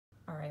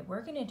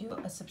we're going to do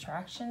a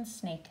subtraction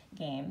snake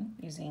game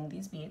using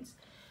these beads.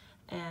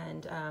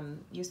 And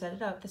you set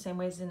it up the same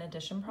way as an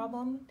addition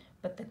problem,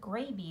 but the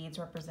gray beads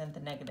represent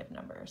the negative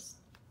numbers.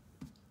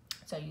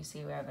 So you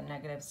see we have a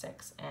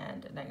 -6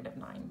 and a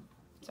 -9.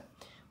 So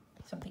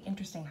something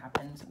interesting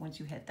happens once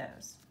you hit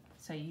those.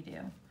 So you do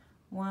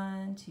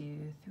 1,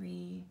 2,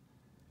 3,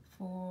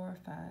 4,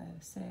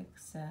 5,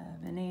 6,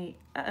 7, 8.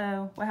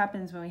 Uh-oh, what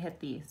happens when we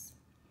hit these?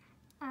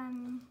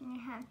 You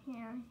have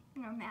to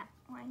go back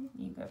one.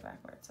 You go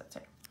backwards, that's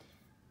right.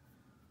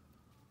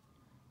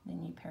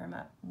 Then you pair them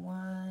up.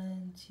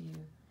 1, 2,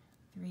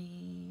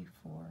 3,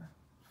 4,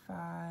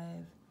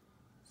 5,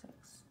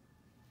 6.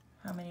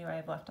 How many do I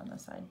have left on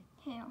this side?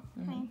 2.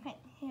 I put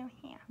 2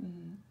 here.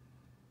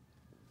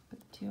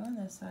 Put 2 on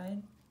this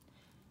side,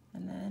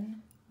 and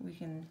then we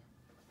can,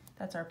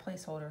 that's our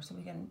placeholder, so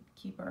we can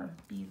keep our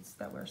beads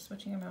that we're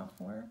switching them out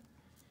for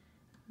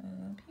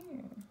up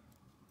here.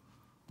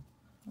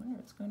 I wonder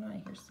what's going on. I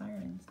hear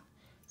sirens.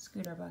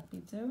 Scoot our black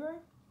beads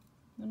over.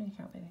 Let me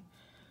count, baby.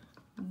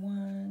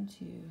 1,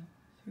 2,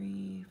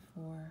 3,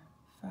 4,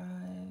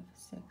 5,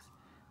 6,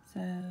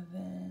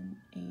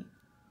 7, 8,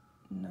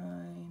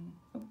 9.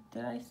 Oh,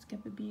 did I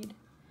skip a bead?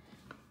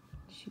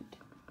 Shoot.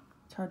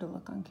 It's hard to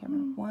look on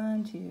camera.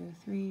 1, 2,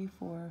 3,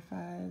 4,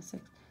 5,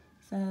 6,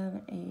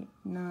 7, 8,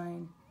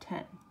 9,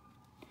 10.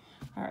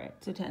 All right,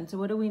 so 10. So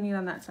what do we need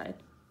on that side?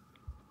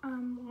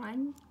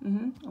 1.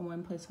 A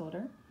 1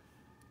 placeholder.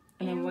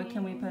 And then what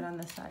can we put on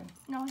this side?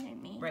 No, what I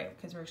mean. Right,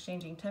 because we're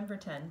exchanging 10 for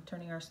 10,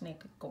 turning our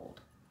snake gold.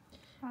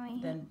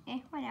 Then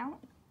take one out.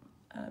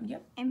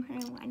 Yep. And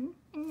put 1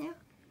 in there.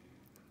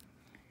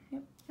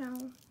 Yep.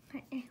 So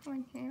put this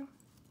one too.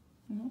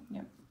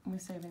 Yep. We're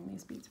saving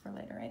these beads for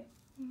later, right?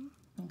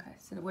 Okay.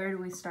 So where do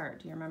we start?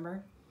 Do you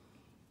remember?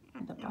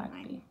 The black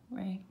bead,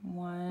 right?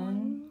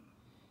 1,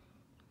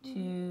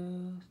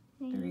 2,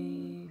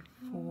 3,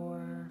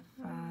 4,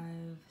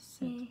 5,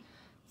 6,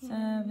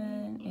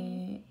 7,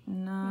 8,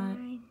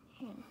 9.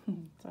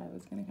 So I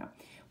was gonna count.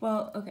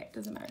 Well, okay, it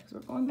doesn't matter because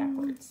we're going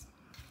backwards.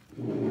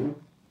 And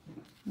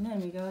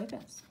then we go like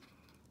this.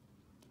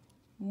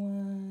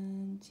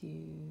 1,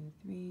 2,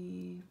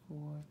 3,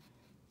 4,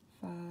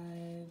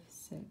 5,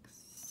 6,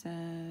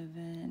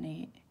 7,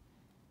 8,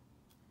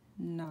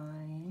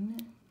 9.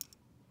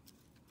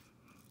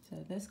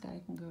 So this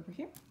guy can go over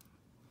here.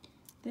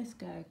 This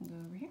guy can go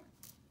over here.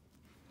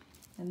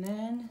 And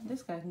then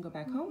this guy can go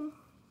back home.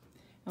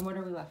 And what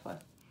are we left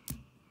with?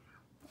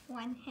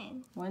 1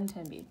 10. 1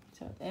 10 bead.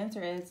 So the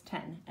answer is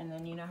 10. And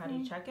then you know how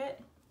to check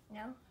it?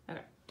 No.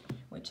 Okay.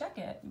 We check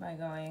it by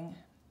going,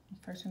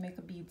 first we make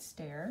a bead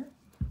stair.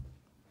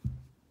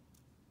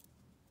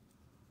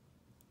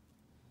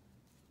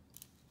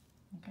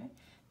 Okay.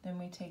 Then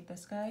we take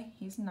this guy,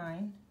 he's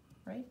 9,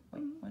 right?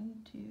 Wait,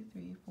 1, 2,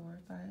 3, 4,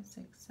 5,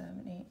 6,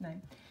 7, 8,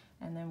 9.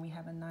 And then we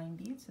have a 9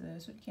 bead, so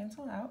those would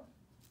cancel out.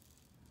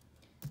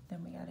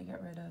 Then we gotta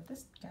get rid of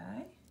this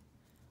guy.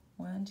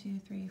 1, 2,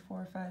 3,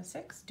 4, 5,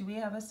 6. Do we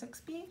have a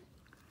 6 bead?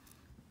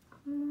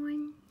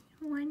 1.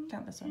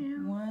 Count this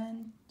one.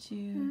 1,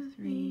 2,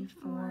 3,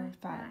 4,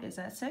 5. Is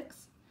that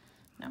 6?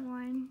 No.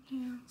 1,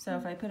 2. So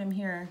if I put them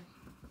here,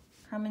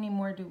 how many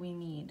more do we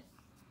need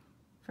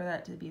for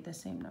that to be the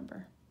same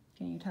number?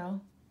 Can you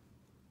tell?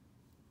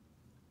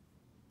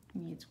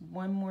 It needs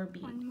 1 more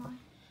bead. 1 more.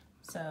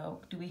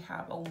 So do we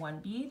have a 1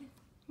 bead?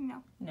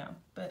 No. No.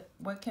 But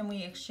what can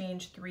we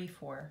exchange 3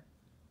 for?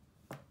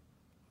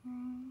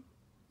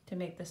 To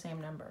make the same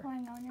number?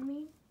 One golden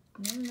bead?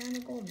 No, not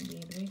a golden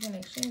bead. We can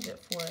exchange it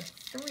for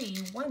 3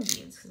 1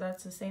 beads, because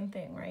that's the same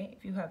thing, right?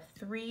 If you have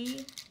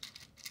 3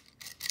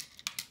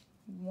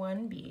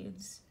 1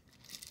 beads,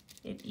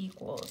 it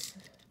equals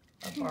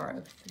a bar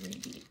of 3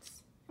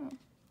 beads.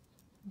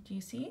 Do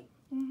you see?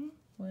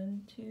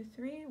 1, 2,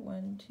 3,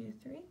 1, 2,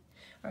 3.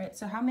 All right,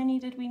 so how many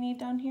did we need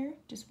down here?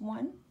 Just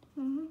 1?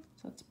 So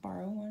let's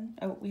borrow 1.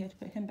 Oh, we have to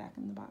put him back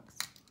in the box.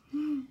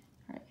 All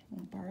right,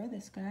 we'll borrow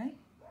this guy.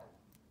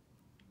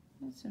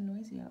 It's so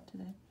noisy out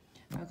today.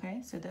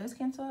 Okay, so those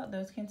cancel out,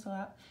 those cancel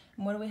out.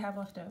 And what do we have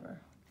left over?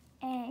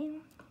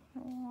 1,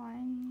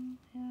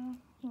 2,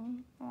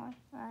 3, 4,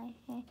 5,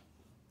 6,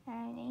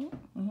 7,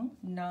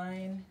 8.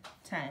 9,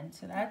 10.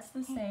 So that's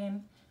the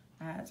same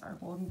as our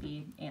golden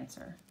bead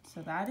answer.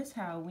 So that is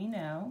how we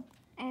know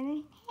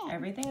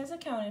everything is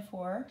accounted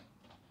for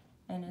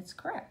and it's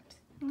correct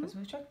because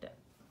we've checked it.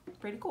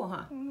 Pretty cool,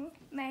 huh?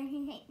 But if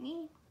you take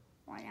me,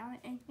 1 out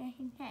and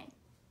 10.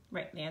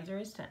 Right, the answer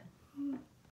is 10.